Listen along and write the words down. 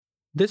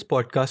This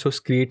podcast was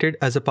created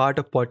as a part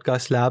of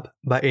Podcast Lab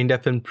by India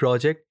Film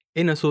Project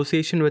in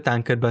association with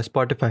Anchor by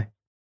Spotify.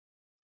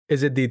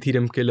 Is it the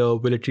Ethereum killer?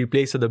 Will it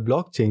replace other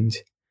blockchains?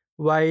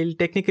 While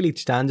technically it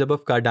stands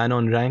above Cardano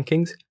on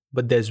rankings,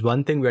 but there's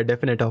one thing we're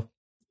definite of.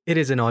 It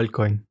is an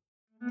altcoin.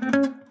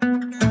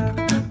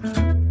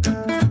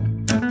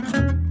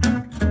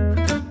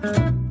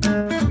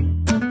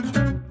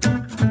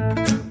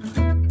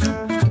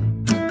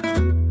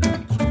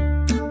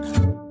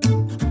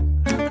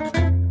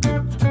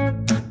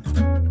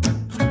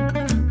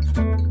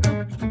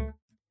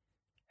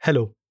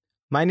 Hello,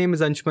 my name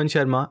is Anshuman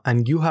Sharma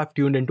and you have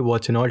tuned into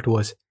What's an Alt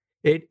Was.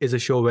 It is a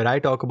show where I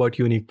talk about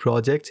unique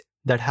projects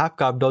that have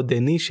carved out their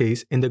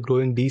niches in the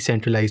growing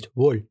decentralized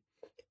world.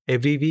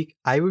 Every week,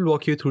 I will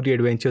walk you through the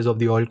adventures of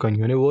the altcoin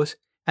universe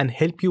and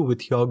help you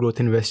with your growth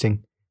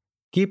investing.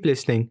 Keep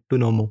listening to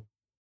know more.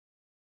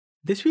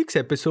 This week's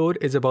episode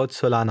is about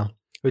Solana,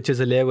 which is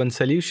a layer 1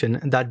 solution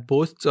that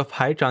boasts of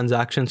high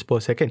transactions per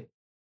second.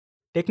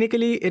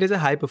 Technically, it is a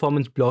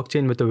high-performance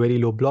blockchain with a very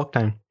low block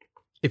time.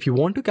 If you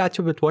want to catch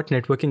up with what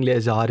networking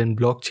layers are in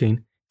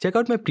blockchain, check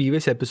out my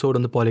previous episode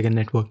on the Polygon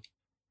network.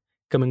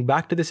 Coming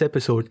back to this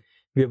episode,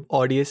 we have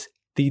Audius,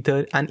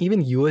 Tether, and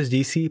even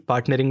USDC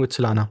partnering with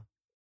Solana.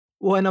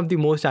 One of the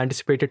most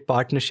anticipated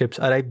partnerships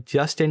arrived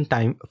just in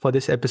time for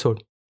this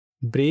episode.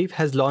 Brave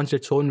has launched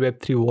its own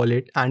Web3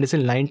 wallet and is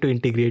in line to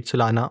integrate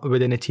Solana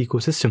within its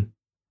ecosystem.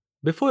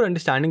 Before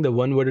understanding the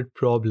one-worded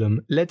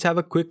problem, let's have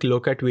a quick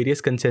look at various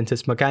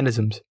consensus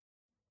mechanisms.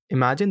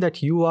 Imagine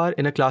that you are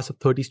in a class of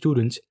 30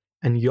 students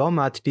and your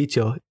math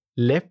teacher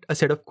left a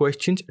set of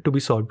questions to be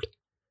solved.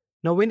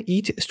 Now, when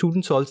each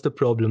student solves the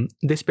problem,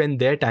 they spend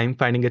their time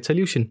finding its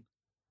solution.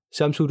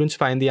 Some students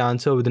find the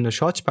answer within a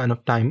short span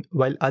of time,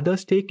 while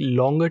others take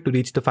longer to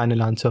reach the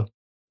final answer.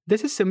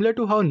 This is similar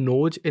to how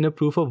nodes in a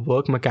proof of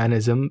work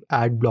mechanism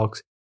add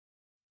blocks.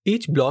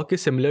 Each block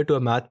is similar to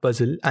a math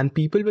puzzle, and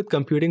people with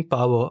computing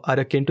power are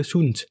akin to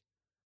students.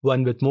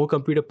 One with more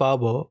computer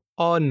power,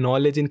 or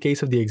knowledge in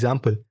case of the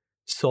example,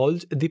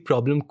 solves the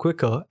problem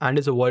quicker and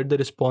is awarded the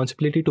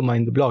responsibility to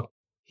mine the block.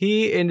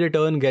 He, in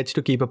return, gets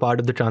to keep a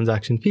part of the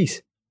transaction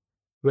fees.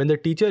 When the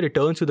teacher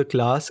returns to the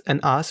class and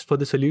asks for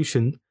the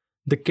solution,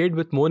 the kid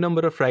with more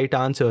number of right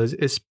answers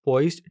is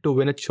poised to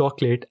win a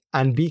chocolate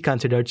and be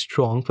considered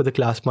strong for the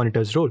class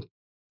monitor's role.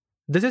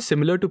 This is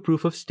similar to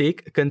proof of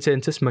stake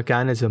consensus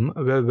mechanism,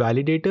 where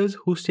validators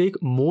who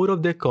stake more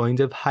of their coins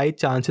have high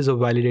chances of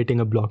validating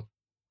a block.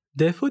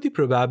 Therefore, the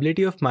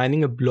probability of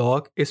mining a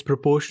block is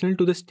proportional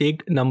to the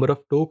staked number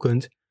of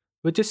tokens,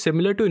 which is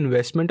similar to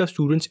investment of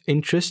students'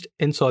 interest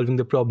in solving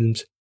the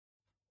problems.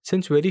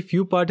 Since very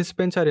few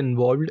participants are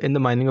involved in the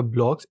mining of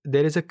blocks,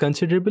 there is a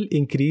considerable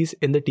increase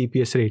in the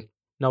TPS rate.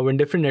 Now, when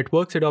different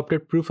networks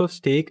adopted proof of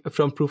stake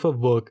from proof of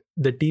work,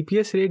 the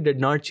TPS rate did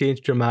not change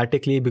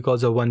dramatically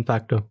because of one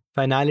factor: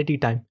 finality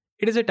time.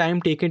 It is a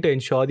time taken to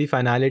ensure the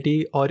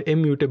finality or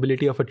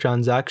immutability of a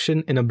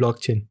transaction in a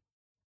blockchain.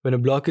 When a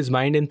block is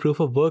mined in proof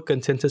of work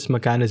consensus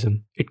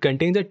mechanism, it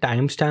contains a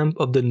timestamp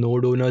of the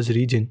node owner's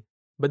region,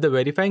 but the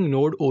verifying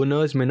node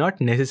owners may not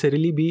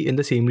necessarily be in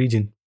the same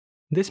region.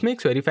 This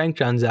makes verifying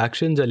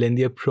transactions a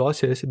lengthier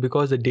process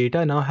because the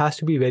data now has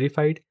to be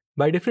verified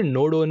by different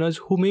node owners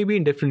who may be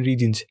in different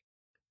regions.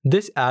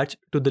 This adds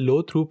to the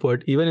low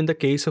throughput even in the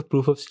case of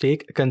proof of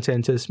stake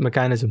consensus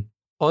mechanism.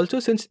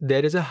 Also, since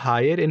there is a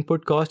higher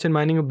input cost in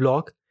mining a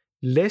block,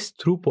 less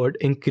throughput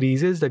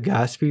increases the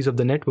gas fees of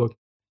the network.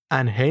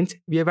 And hence,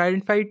 we have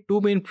identified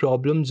two main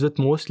problems with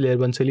most layer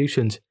 1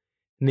 solutions,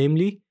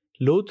 namely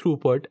low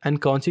throughput and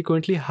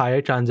consequently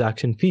higher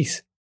transaction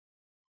fees.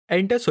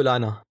 Enter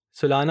Solana.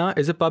 Solana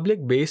is a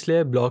public base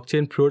layer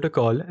blockchain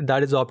protocol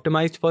that is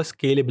optimized for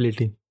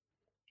scalability.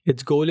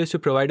 Its goal is to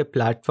provide a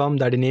platform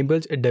that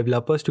enables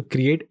developers to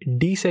create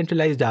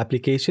decentralized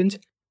applications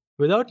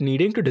without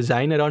needing to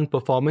design around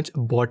performance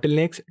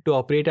bottlenecks to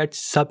operate at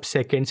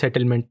sub-second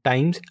settlement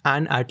times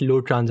and at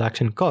low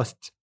transaction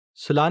costs.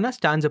 Solana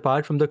stands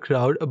apart from the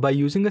crowd by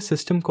using a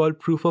system called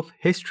proof of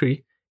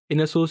history in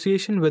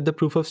association with the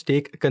proof of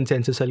stake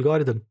consensus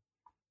algorithm.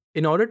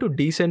 In order to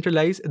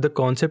decentralize the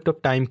concept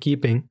of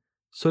timekeeping,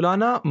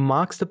 Solana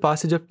marks the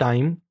passage of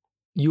time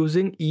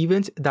using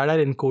events that are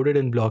encoded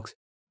in blocks.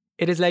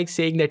 It is like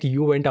saying that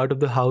you went out of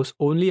the house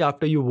only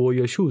after you wore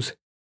your shoes.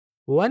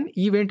 One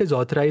event is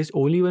authorized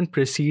only when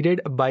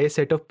preceded by a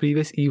set of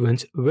previous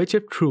events, which,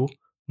 if true,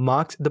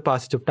 marks the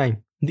passage of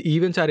time. The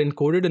events are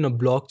encoded in a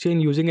blockchain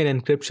using an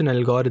encryption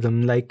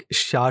algorithm like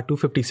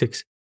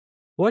SHA-256.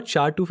 What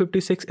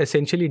SHA-256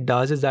 essentially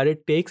does is that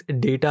it takes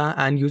data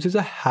and uses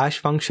a hash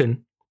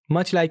function,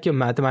 much like your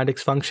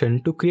mathematics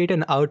function, to create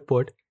an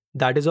output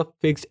that is of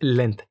fixed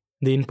length.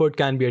 The input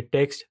can be a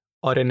text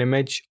or an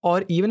image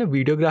or even a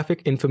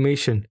videographic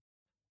information.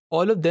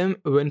 All of them,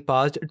 when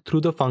passed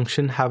through the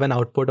function, have an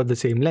output of the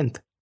same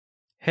length.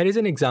 Here is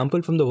an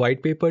example from the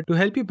white paper to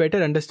help you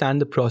better understand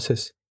the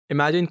process.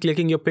 Imagine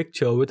clicking your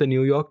picture with a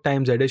New York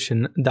Times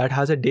edition that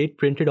has a date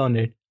printed on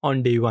it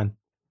on day 1.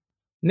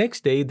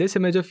 Next day, this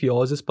image of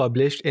yours is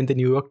published in the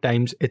New York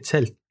Times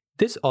itself.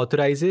 This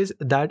authorizes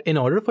that in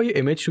order for your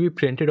image to be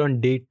printed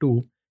on day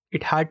 2,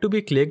 it had to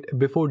be clicked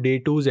before day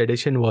 2's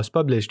edition was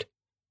published.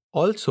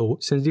 Also,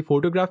 since the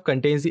photograph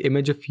contains the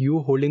image of you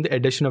holding the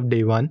edition of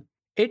day 1,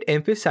 it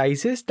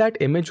emphasizes that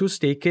image was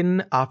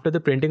taken after the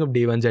printing of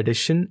day 1's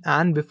edition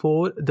and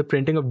before the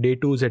printing of day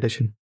 2's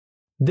edition.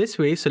 This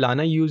way,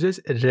 Solana uses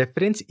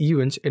reference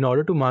events in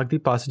order to mark the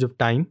passage of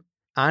time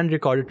and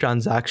record a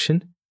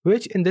transaction,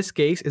 which in this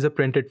case is a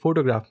printed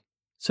photograph.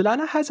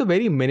 Solana has a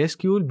very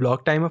minuscule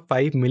block time of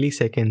 5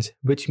 milliseconds,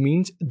 which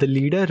means the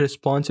leader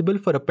responsible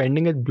for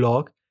appending a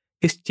block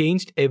is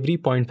changed every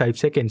 0.5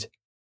 seconds.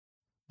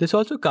 This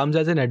also comes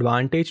as an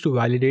advantage to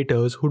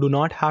validators who do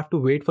not have to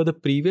wait for the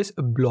previous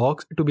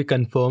blocks to be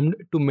confirmed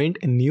to mint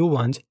new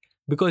ones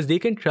because they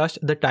can trust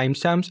the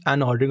timestamps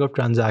and ordering of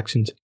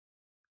transactions.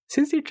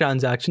 Since the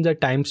transactions are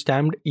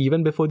timestamped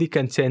even before the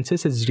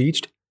consensus is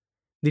reached,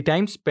 the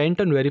time spent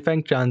on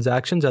verifying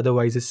transactions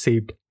otherwise is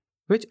saved,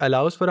 which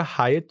allows for a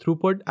higher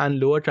throughput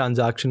and lower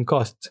transaction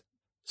costs.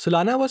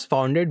 Solana was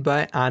founded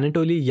by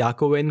Anatoly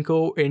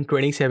Yakovenko in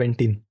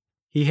 2017.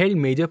 He held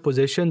major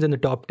positions in the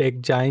top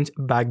tech giants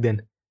back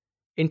then.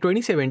 In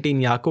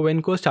 2017,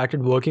 Yakovenko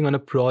started working on a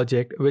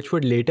project which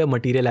would later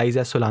materialize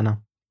as Solana.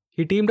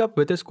 He teamed up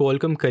with his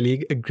Qualcomm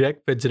colleague Greg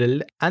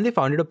Fitzgerald and they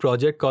founded a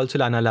project called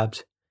Solana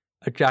Labs.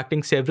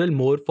 Attracting several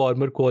more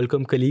former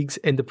Qualcomm colleagues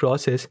in the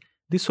process,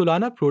 the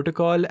Solana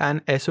protocol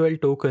and SOL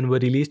token were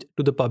released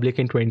to the public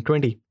in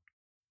 2020.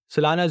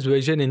 Solana's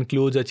vision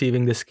includes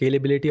achieving the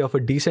scalability of a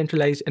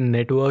decentralized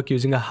network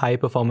using a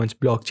high-performance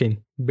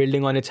blockchain.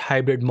 Building on its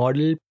hybrid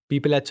model,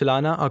 people at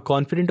Solana are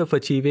confident of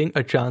achieving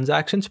a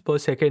transactions per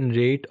second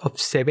rate of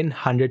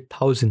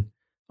 700,000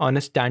 on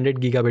a standard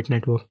gigabit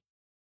network.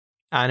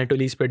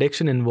 Anatoly's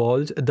prediction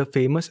involves the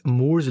famous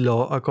Moore's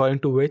law, according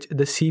to which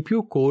the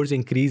CPU cores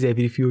increase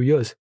every few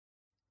years.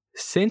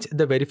 Since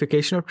the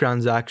verification of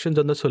transactions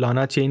on the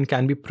Solana chain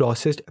can be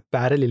processed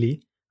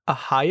parallelly, a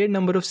higher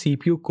number of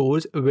CPU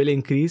cores will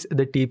increase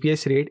the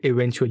TPS rate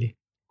eventually.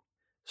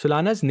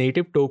 Solana's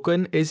native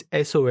token is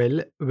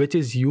SOL, which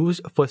is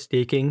used for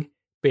staking,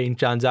 paying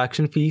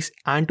transaction fees,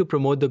 and to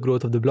promote the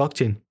growth of the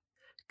blockchain.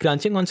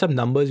 Crunching on some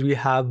numbers, we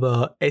have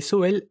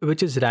SOL,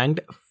 which is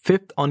ranked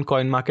 5th on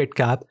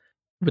CoinMarketCap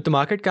with a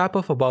market cap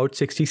of about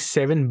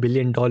 $67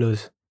 billion.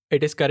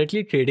 It is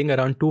currently trading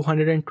around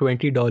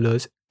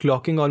 $220,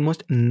 clocking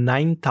almost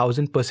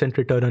 9,000%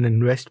 return on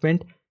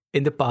investment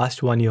in the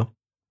past 1 year.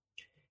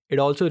 It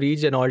also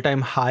reached an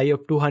all-time high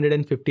of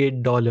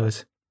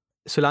 $258.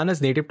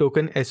 Solana's native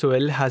token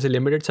SOL has a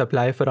limited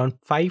supply of around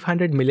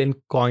 500 million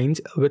coins,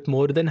 with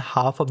more than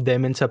half of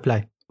them in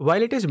supply.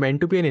 While it is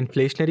meant to be an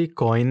inflationary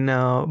coin,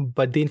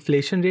 but the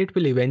inflation rate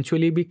will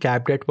eventually be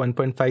capped at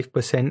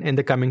 1.5% in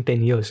the coming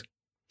 10 years.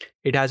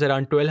 It has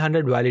around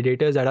 1,200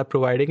 validators that are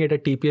providing it a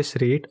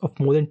TPS rate of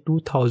more than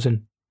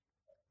 2,000.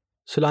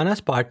 Solana's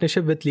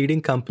partnership with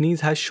leading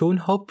companies has shown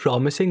how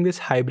promising this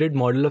hybrid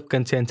model of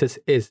consensus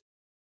is.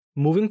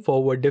 Moving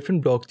forward,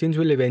 different blockchains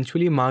will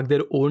eventually mark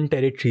their own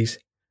territories.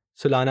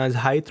 Solana's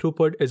high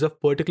throughput is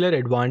of particular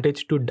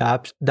advantage to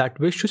dApps that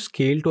wish to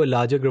scale to a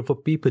larger group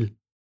of people.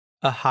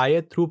 A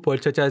higher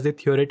throughput, such as the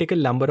theoretical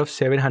number of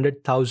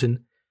 700,000,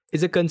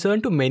 is a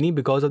concern to many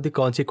because of the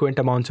consequent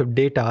amounts of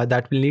data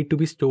that will need to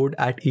be stored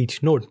at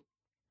each node.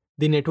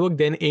 The network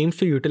then aims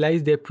to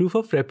utilize their proof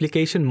of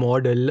replication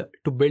model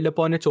to build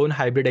upon its own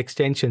hybrid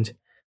extensions,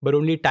 but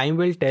only time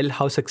will tell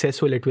how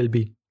successful it will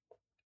be.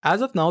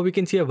 As of now, we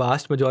can see a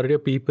vast majority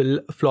of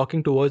people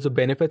flocking towards the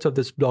benefits of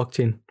this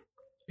blockchain.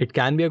 It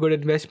can be a good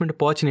investment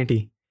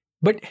opportunity.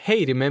 But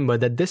hey, remember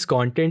that this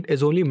content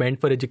is only meant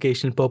for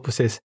educational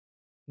purposes.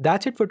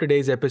 That's it for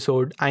today's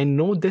episode. I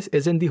know this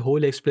isn't the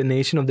whole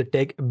explanation of the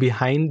tech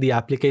behind the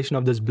application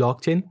of this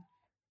blockchain,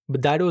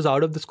 but that was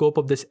out of the scope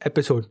of this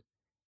episode.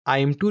 I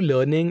am too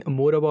learning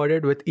more about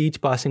it with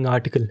each passing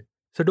article.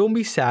 So don't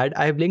be sad,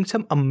 I have linked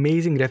some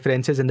amazing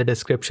references in the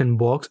description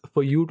box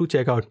for you to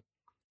check out.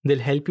 They'll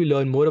help you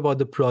learn more about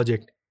the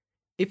project.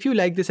 If you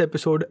like this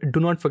episode, do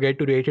not forget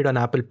to rate it on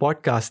Apple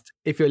Podcasts.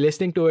 If you're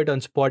listening to it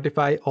on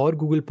Spotify or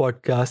Google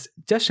Podcasts,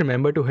 just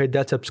remember to hit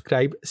that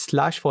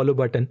subscribe/follow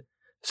button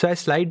so I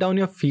slide down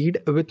your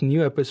feed with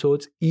new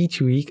episodes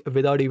each week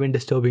without even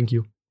disturbing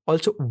you.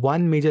 Also,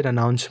 one major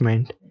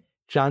announcement.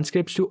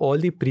 Transcripts to all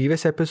the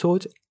previous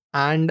episodes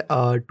and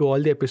to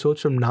all the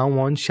episodes from now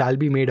on shall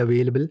be made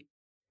available.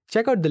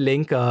 Check out the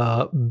link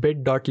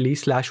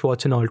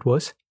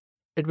bit.ly/watchanaltverse.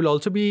 It will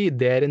also be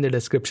there in the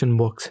description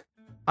box.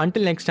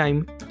 Until next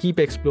time, keep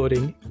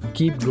exploring,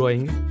 keep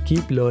growing,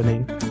 keep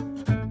learning.